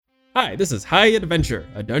Hi, this is High Adventure,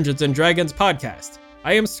 a Dungeons & Dragons podcast.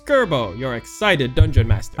 I am Skirbo, your excited dungeon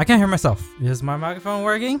master. I can't hear myself. Is my microphone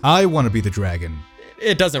working? I want to be the dragon.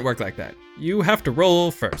 It doesn't work like that. You have to roll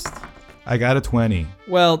first. I got a 20.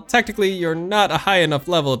 Well, technically, you're not a high enough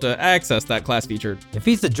level to access that class feature. If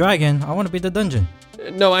he's the dragon, I want to be the dungeon.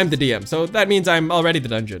 No, I'm the DM, so that means I'm already the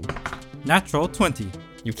dungeon. Natural 20.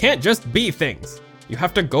 You can't just be things. You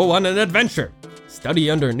have to go on an adventure.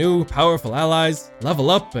 Study under new, powerful allies, level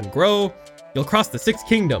up and grow. You'll cross the 6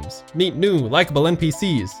 kingdoms, meet new, likable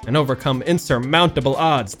NPCs, and overcome insurmountable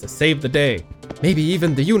odds to save the day. Maybe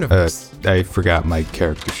even the universe. I forgot my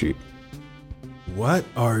character sheet. What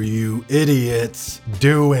are you idiots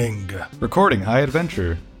doing? Recording High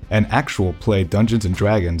Adventure, an actual play Dungeons &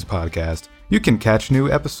 Dragons podcast. You can catch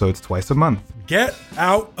new episodes twice a month. Get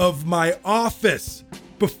out of my office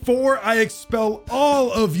before I expel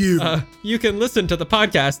all of you. You can listen to the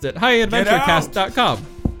podcast at highadventurecast.com.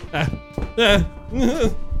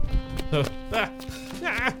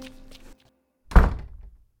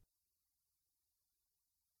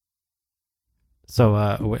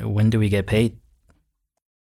 So, when do we get paid?